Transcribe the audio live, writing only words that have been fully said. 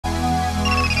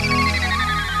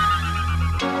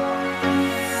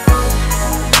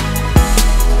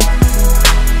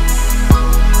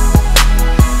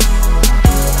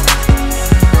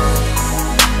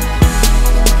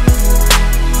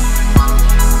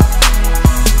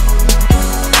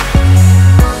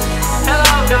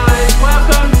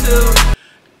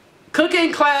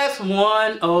Cooking Class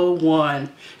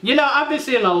 101. You know, I've been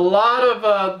seeing a lot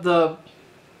of the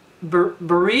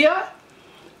Birria,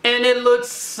 and it looks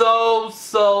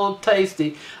so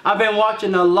tasty. I've been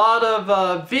watching a lot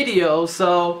of videos,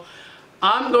 so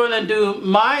I'm going to do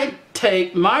my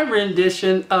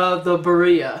rendition of the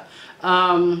Birria.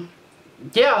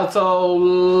 Yeah, so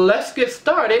let's get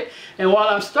started. And while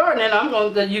I'm starting it, I'm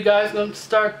going to tell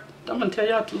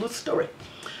you a little story.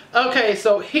 Okay,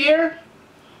 so here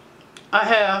I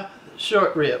have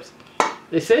short ribs.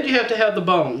 They said you have to have the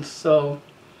bones, so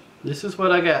this is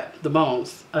what I got, the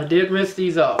bones. I did rinse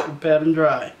these off and pat them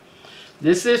dry.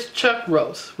 This is chuck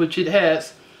roast, which it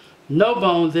has no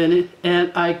bones in it,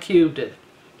 and I cubed it.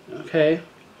 Okay,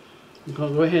 I'm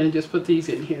going to go ahead and just put these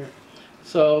in here.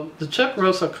 So the chuck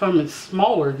roasts are coming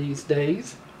smaller these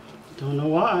days. Don't know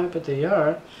why, but they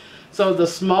are. So the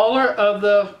smaller of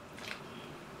the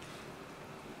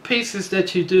pieces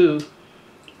that you do,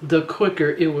 the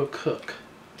quicker it will cook.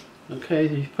 Okay,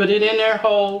 you put it in there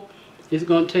whole, it's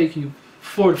going to take you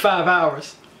 4 to 5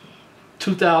 hours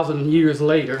 2,000 years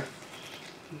later.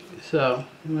 So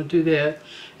I'm going to do that.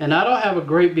 And I don't have a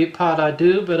great big pot. I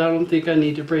do, but I don't think I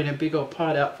need to bring a big old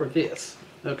pot out for this.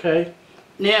 Okay,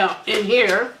 now in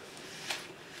here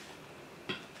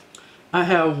I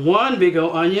have one big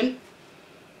old onion.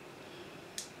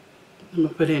 I'm going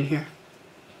to put in here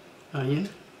onion.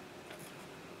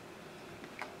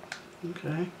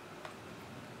 Okay,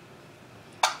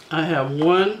 I have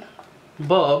one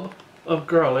bulb of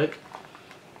garlic.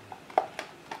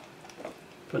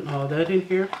 Putting all that in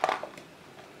here.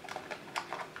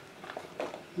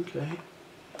 Okay,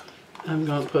 I'm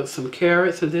going to put some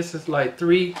carrots, and this is like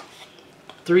three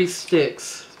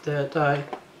sticks that I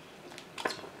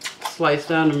sliced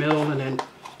down the middle and then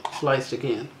sliced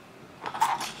again.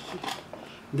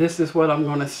 This is what I'm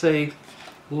going to save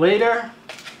later.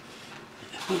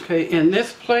 Okay, in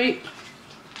this plate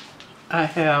I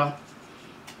have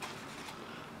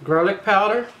garlic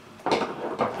powder. I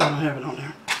don't have it on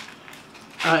there.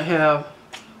 I have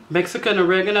Mexican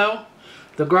oregano.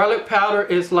 The garlic powder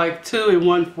is like 2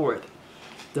 1/4.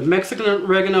 The Mexican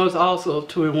oregano is also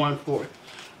 2 1/4.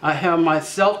 I have my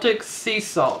Celtic sea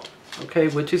salt, okay,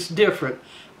 which is different.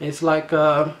 It's like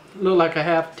look like a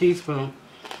half teaspoon.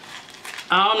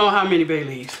 I don't know how many bay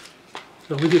leaves,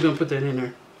 so we're just gonna put that in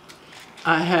there.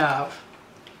 I have,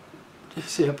 let's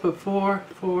see, I put four.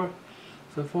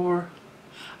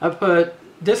 I put,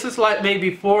 this is like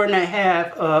maybe 4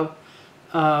 1/2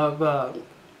 of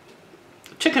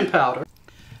chicken powder.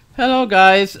 Hello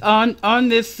guys, on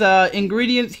this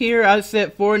ingredients here, I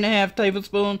said 4 1/2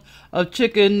 tablespoons of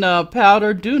chicken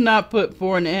powder. Do not put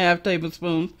 4 1/2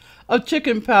 tablespoons of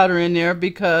chicken powder in there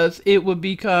because it would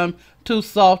become too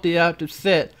salty after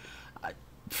set.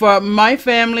 For my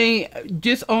family,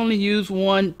 just only use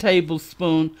 1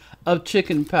 tablespoon of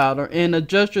chicken powder and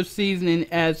adjust your seasoning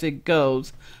as it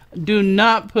goes. Do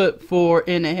not put 4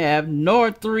 1/2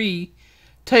 nor 3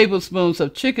 tablespoons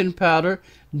of chicken powder.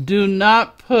 Do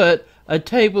not put a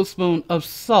tablespoon of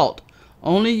salt.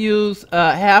 Only use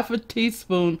half a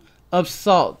teaspoon of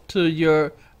salt to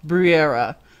your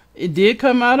Birria. It did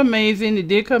come out amazing. It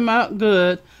did come out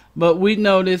good, but we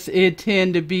noticed it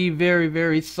tend to be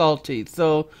very salty.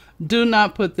 So do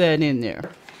not put that in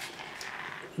there.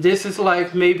 This is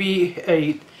like maybe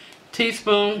a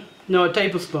tablespoon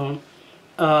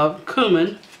of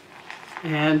cumin,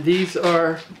 and these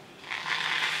are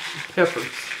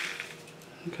peppers.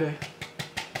 Okay,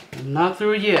 I'm not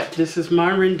through yet. This is my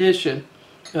rendition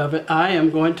of it. I am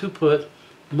going to put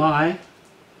my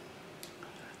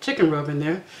chicken rub in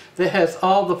there that has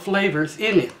all the flavors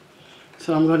in it.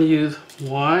 So I'm going to use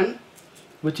 1,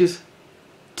 which is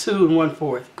 2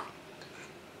 1/4.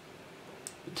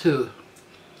 2.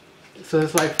 So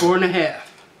it's like 4 1/2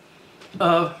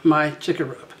 of my chicken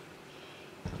rub.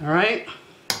 Alright,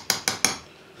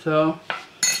 so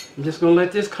I'm just going to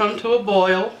let this come to a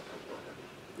boil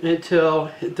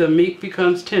until the meat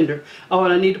becomes tender. Oh,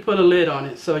 and I need to put a lid on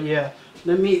it. So yeah,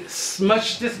 let me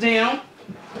smush this down.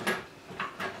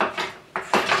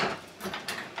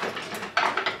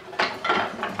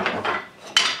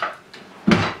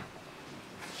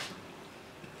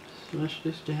 Smush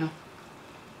this down.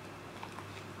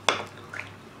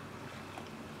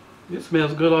 It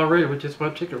smells good already with just my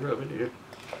chicken rub in here.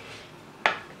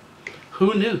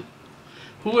 Who knew?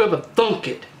 Whoever thunk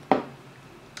it?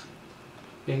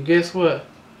 And guess what?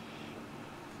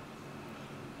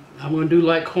 I'm going to do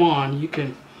like Quan. You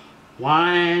can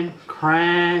whine,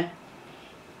 cry,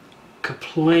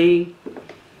 complain,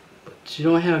 but you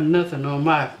don't have nothing on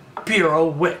my Bureau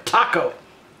wet taco.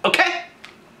 Okay?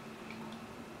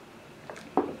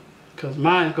 Because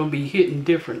mine's going to be hitting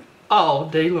different all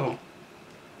day long.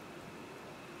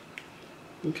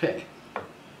 Okay.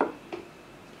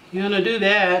 You're gonna do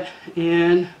that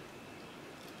and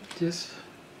just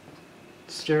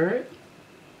stir it.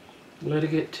 Let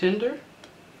it get tender.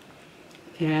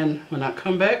 And when I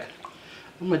come back,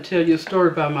 I'm going to tell you a story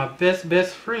about my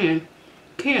best friend,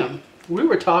 Kim. We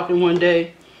were talking one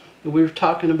day, and we were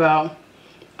talking about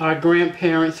our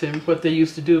grandparents and what they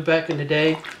used to do back in the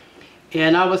day.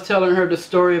 And I was telling her the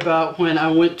story about when I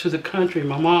went to the country.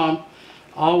 My mom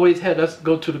always had us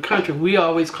go to the country. We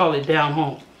always call it down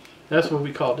home. That's what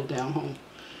we called it, down home.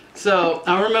 So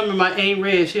I remember my Aunt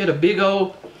Red, she had a big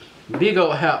old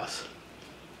house.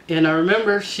 And I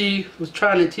remember she was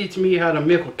trying to teach me how to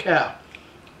milk a cow.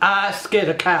 I scared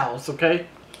of cows, okay?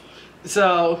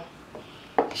 So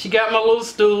she got my little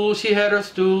stool. She had her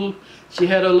stool. She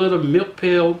had a little milk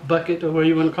pail bucket, or whatever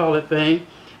you want to call it thing.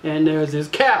 And there's this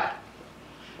cow.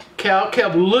 Cow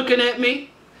kept looking at me.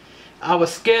 I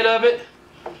was scared of it.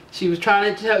 She was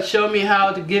trying to show me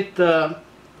how to get the,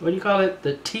 what do you call it?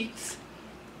 The teats?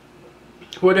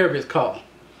 Whatever it's called.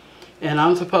 And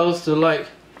I'm supposed to, like,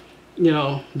 you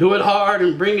know, do it hard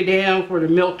and bring it down for the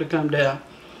milk to come down.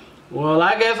 Well,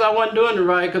 I guess I wasn't doing it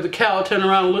right, because the cow turned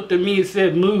around and looked at me and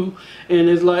said moo, and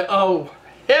it's like, oh,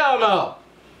 hell no.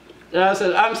 And I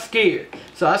said, I'm scared.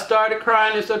 So I started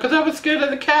crying and stuff because I was scared of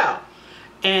the cow.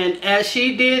 And as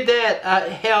she did that, I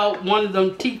held one of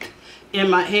them teeth in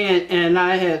my hand, and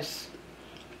I had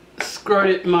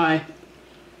squirted my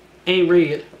Aunt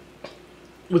Red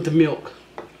with the milk.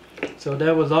 So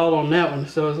that was all on that one.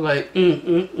 So it's like,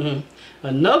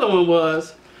 Another one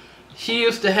was, she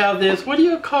used to have this, what do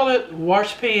you call it?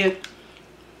 Wash pail.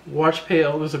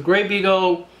 It was a great big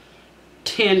old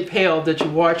tin pail that you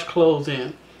wash clothes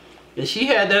in. And she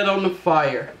had that on the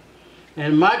fire.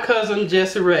 And my cousin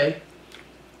Jessie Ray,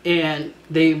 and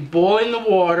they boiling the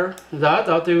water. I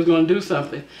thought they was going to do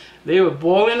something. They were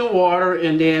boiling the water,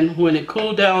 and then when it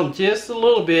cooled down just a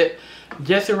little bit,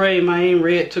 Jessie Ray and my Aunt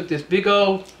Red took this big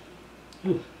old,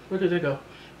 where did it go?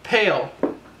 Pail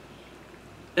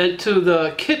into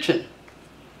the kitchen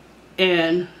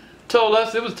and told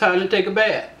us it was time to take a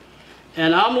bath.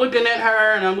 And I'm looking at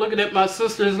her and I'm looking at my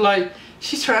sisters like,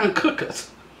 she's trying to cook us.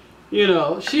 You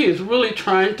know, she is really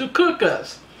trying to cook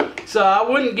us. So I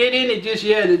wouldn't get in it just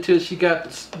yet until she got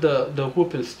the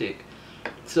whooping stick.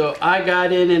 So I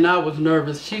got in and I was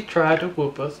nervous. She tried to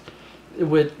whoop us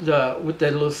with that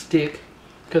little stick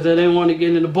because I didn't want to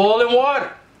get in the boiling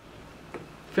water.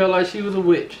 Felt like she was a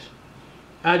witch.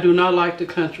 I do not like the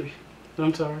country.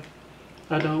 I'm sorry.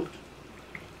 I don't.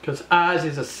 Because Oz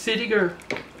is a city girl.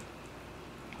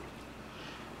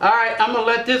 Alright, I'm going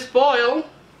to let this boil.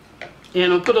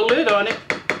 And I'll put a lid on it.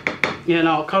 And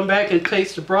I'll come back and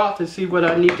taste the broth and see what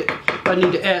I need to, if I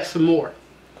need to add some more.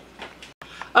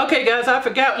 Okay guys, I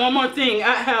forgot one more thing.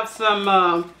 I have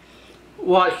some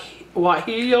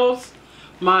guajillos.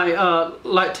 My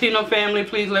Latino family,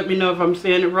 please let me know if I'm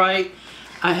saying it right.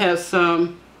 I have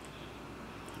some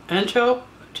ancho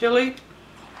chili.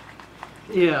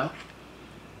 Yeah.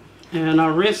 And I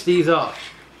rinse these off.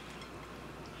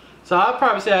 So I'll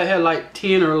probably say I had like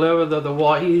 10 or 11 of the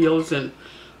guajillos and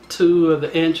 2 of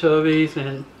the anchovies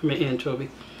and,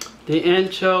 the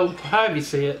ancho, however you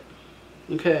say it.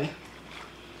 Okay.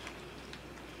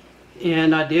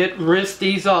 And I did rinse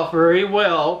these off very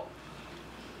well.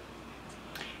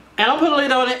 And I'll put a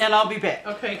lid on it and I'll be back.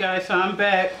 Okay guys, so I'm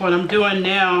back. What I'm doing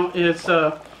now is,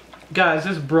 guys,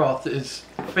 this broth is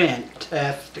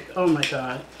fantastic. Oh my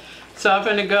God. So I'm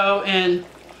going to go and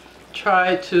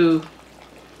try to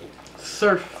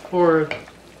search for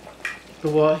the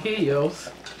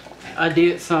guajillos. I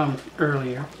did some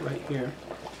earlier right here.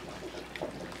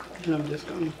 And I'm just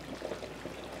going to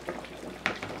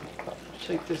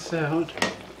check this out.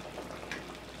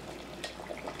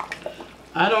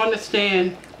 I don't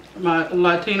understand. My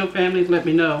Latino families, let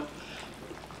me know.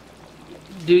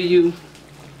 Do you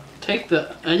take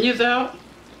the onions out?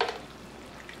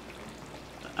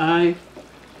 I'm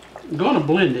going to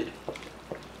blend it.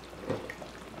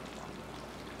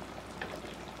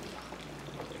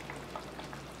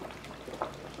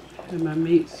 And my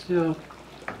meat's still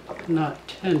not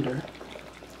tender.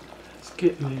 It's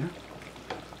getting there.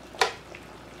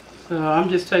 So I'm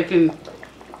just taking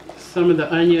some of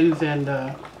the onions and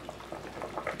the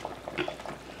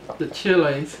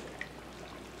chilies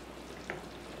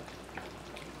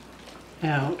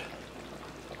out.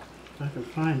 If I can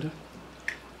find them.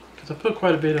 Because I put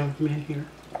quite a bit of them in here.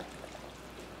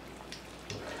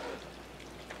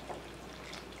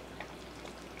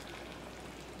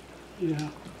 Yeah.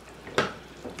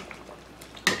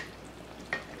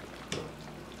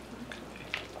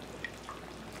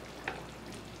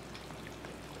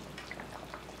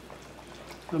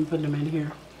 I'm putting them in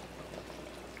here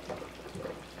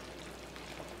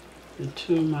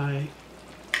into my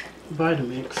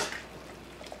Vitamix.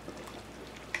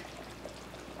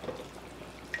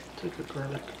 Take a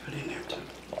garlic to put in there too.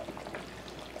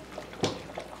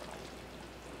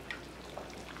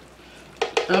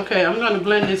 Okay, I'm going to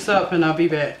blend this up and I'll be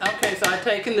back. Okay, so I've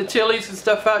taken the chilies and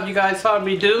stuff out you guys saw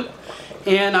me do,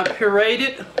 and I pureed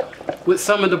it with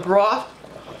some of the broth,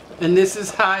 and this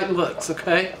is how it looks,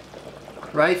 okay?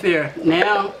 Right there.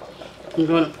 Now, I'm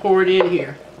going to pour it in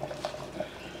here.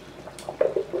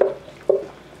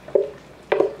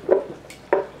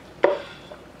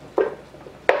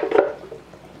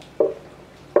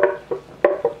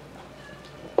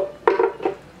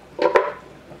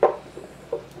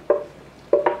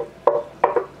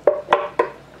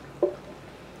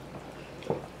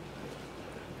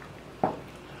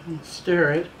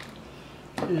 Stir it,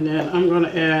 and then I'm going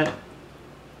to add,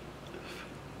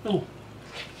 oh,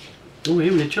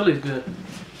 even the chili is good. I'm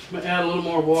going to add a little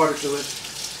more water to it.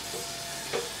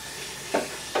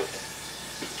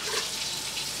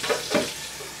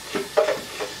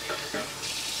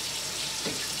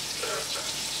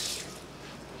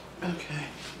 Okay,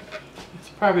 it's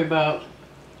probably about,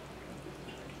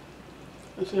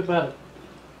 let's say about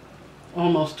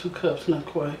almost 2 cups, not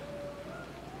quite.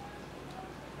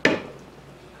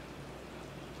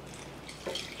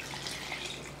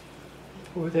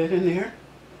 Pour that in there.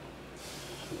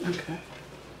 Okay.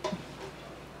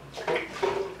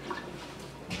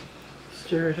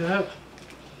 Stir it up.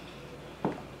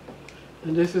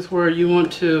 And this is where you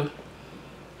want to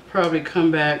probably come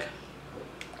back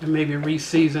and maybe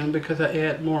re-season, because I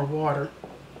add more water.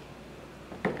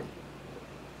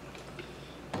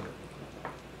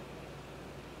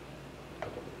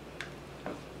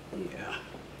 Yeah.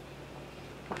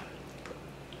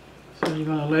 So you're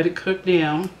going to let it cook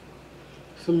down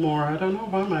some more. I don't know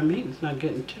why my meat is not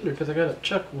getting tender, because I got a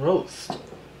chuck roast.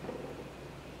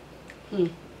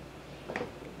 I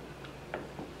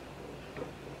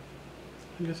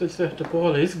guess I just have to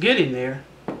boil it. It's getting there.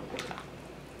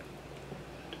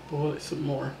 Boil it some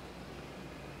more.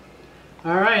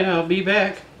 Alright, I'll be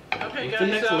back. Okay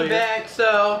guys, I'm back.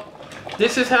 So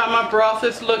this is how my broth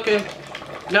is looking.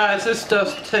 Guys, this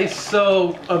stuff tastes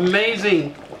so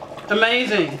amazing.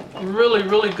 Amazing. Really,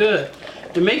 really good.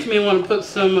 It makes me want to put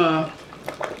some what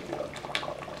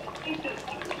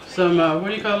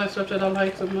do you call that stuff that I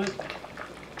like so much?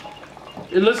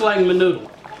 It looks like menudo.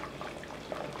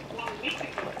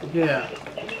 Yeah.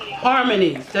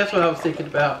 Harmonies, that's what I was thinking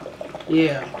about.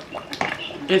 Yeah.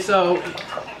 And so,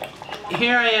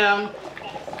 here I am,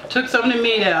 took some of the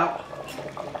meat out,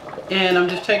 and I'm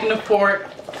just taking the fork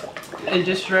and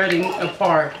just shredding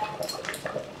apart.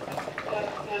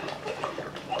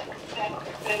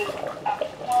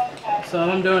 So all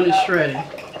I'm doing is shredding.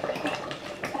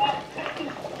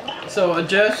 So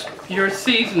adjust your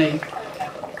seasoning.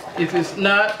 If it's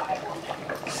not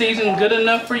seasoned good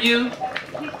enough for you,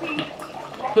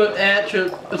 add your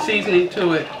seasoning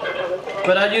to it.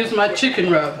 But I use my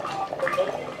chicken rub.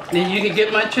 And you can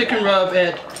get my chicken rub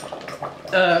at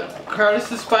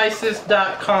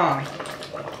Carlissspices.com.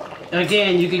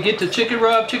 Again, you can get the chicken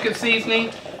rub, chicken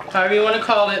seasoning, however you want to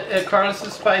call it, at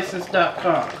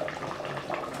Carlissspices.com.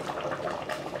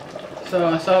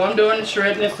 So that's all I'm doing is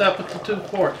shredding this up with the 2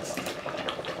 forks.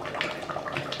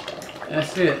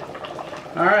 That's it.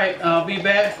 Alright, I'll be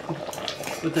back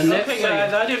with the next layer.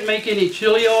 Guys, I didn't make any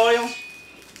chili oil.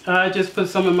 I just put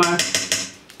some of my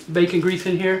bacon grease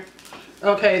in here.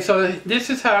 Okay, so this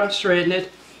is how I'm shredding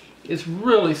it. It's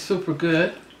really super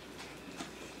good.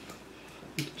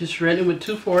 Just shredding with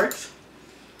 2 forks.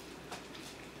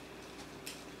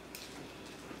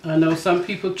 I know some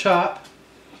people chop,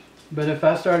 but if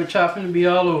I started chopping, it'd be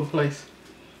all over the place.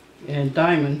 And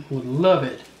Diamond would love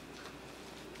it.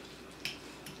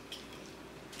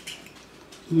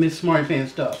 Miss Smarty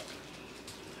Pants stuff.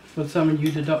 For some of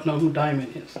you that don't know who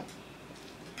Diamond is.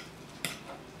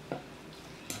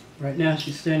 Right now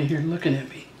she's standing here looking at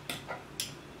me.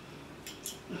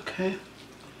 Okay.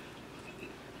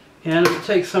 And I'm going to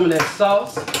take some of that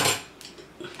sauce.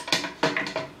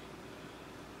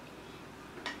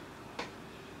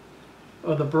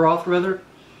 Or the broth rather.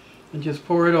 And just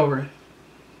pour it over it.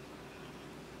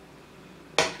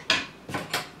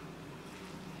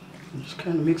 And just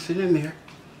kind of mix it in there.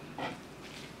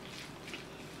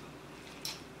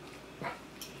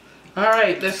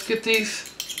 Alright, let's get these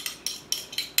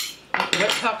red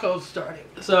tacos started.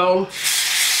 So,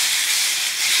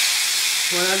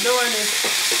 what I'm doing is,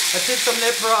 I took some of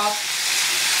that broth,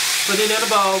 put it in a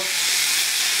bowl,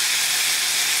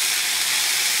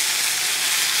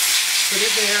 put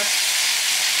it there,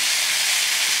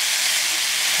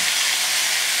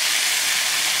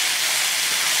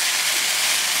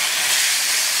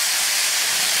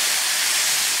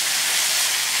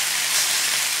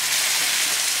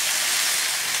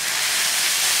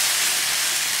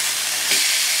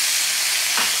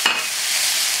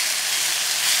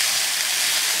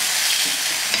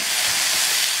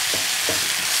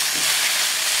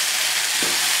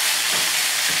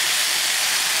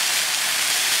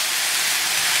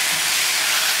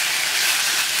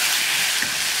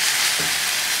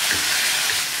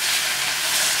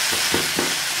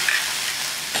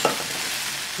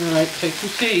 Alright, take some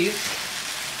cheese,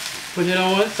 put it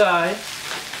on one side.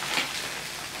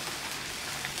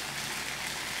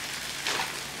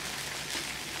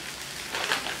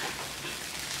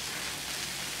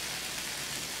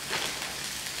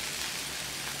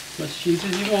 As much cheese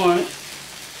as you want.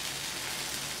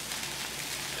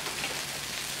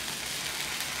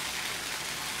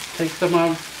 Take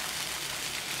some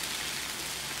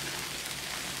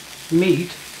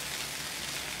meat.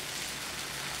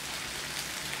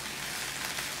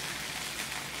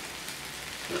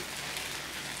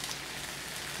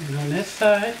 And on this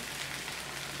side,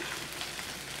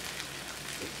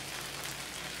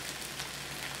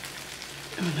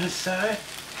 on this side,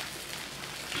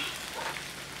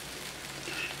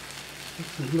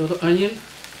 take a little onion.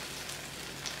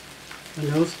 I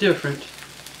know it's different.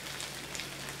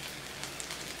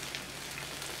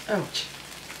 Ouch.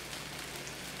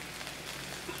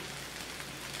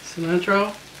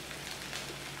 Cilantro.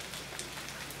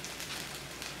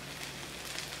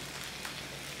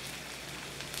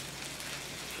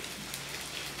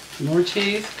 More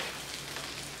cheese.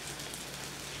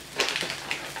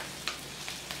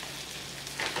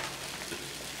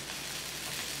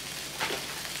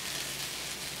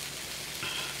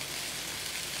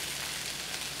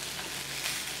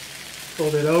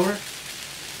 Fold it over.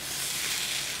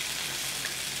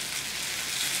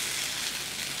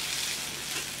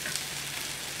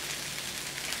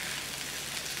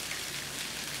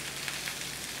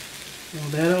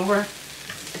 Fold that over.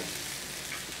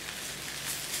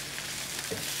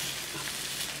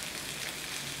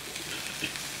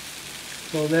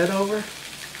 Fold that over.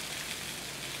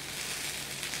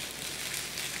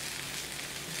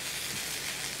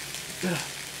 Yeah.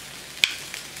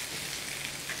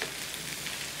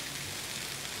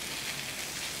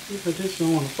 I just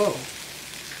don't want to fold.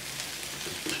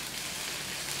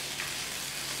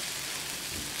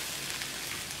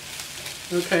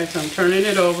 Okay, so I'm turning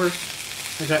it over.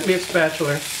 I got me a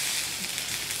spatula.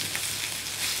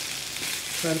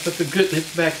 Try to put the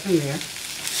goodness back in there.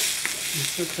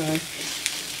 It's okay.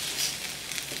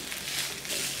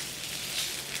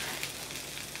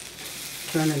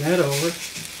 Turning that over.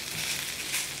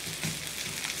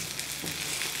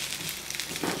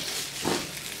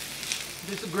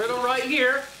 This griddle right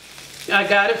here, I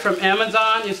got it from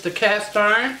Amazon. It's the cast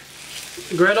iron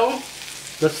griddle.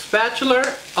 The spatula,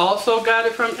 also got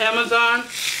it from Amazon.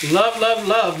 Love, love,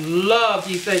 love, love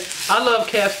these things. I love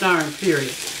cast iron,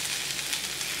 period.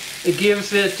 It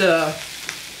gives it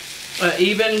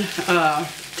even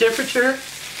temperature.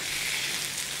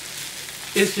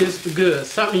 It's just good.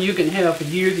 Something you can have for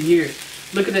years and years.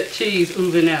 Look at that cheese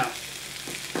oozing out.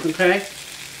 Okay?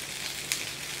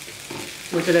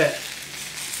 Look at that.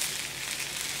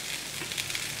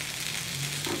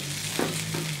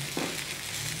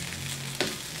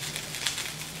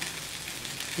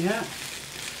 Yeah.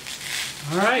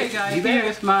 Alright guys,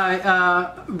 here's my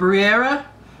Birria.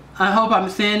 I hope I'm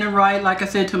saying it right. Like I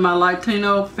said to my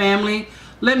Latino family,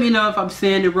 let me know if I'm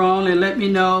saying it wrong and let me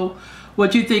know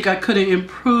what you think I could have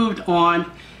improved on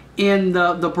in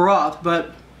the broth.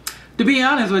 But to be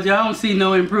honest with you, I don't see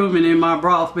no improvement in my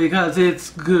broth because it's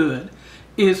good.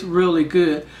 It's really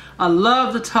good. I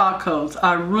love the tacos.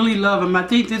 I really love them. I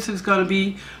think this is going to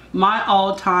be my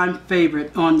all-time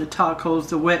favorite on the tacos,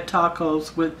 the wet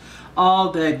tacos with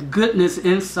all that goodness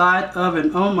inside of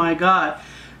it. Oh my God.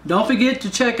 Don't forget to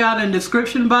check out in the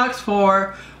description box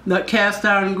for the cast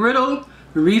iron griddle.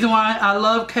 The reason why I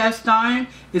love cast iron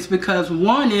is because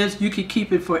one is you can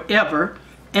keep it forever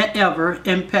and ever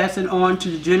and pass it on to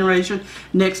the generation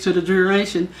next to the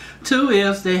generation. Two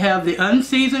is they have the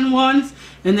unseasoned ones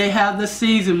and they have the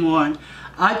seasoned one.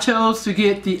 I chose to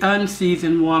get the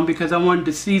unseasoned one because I wanted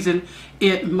to season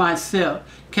it myself.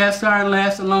 Cast iron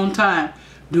lasts a long time.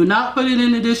 Do not put it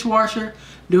in the dishwasher.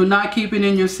 Do not keep it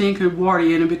in your sink with water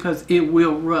in it because it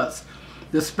will rust.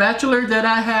 The spatula that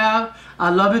I have, I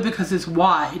love it because it's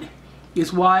wide.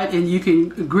 It's wide and you can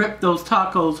grip those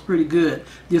tacos pretty good,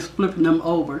 just flipping them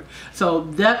over. So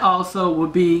that also will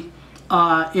be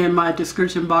in my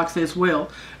description box as well.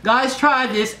 Guys, try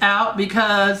this out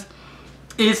because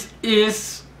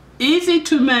it's easy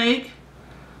to make,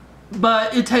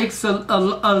 but it takes a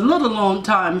little long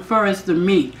time for us to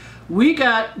meat. We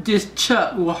got this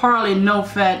chuck with hardly no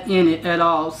fat in it at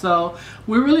all, so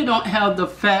we really don't have the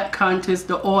fat content,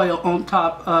 the oil on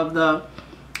top of the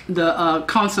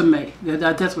consommé.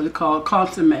 That's what it's called,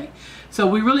 consommé. So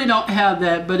we really don't have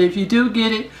that, but if you do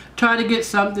get it, try to get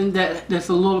something that's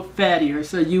a little fattier,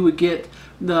 so you would get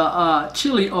the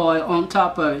chili oil on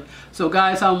top of it. So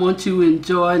guys, I want you to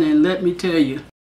enjoy it, and let me tell you,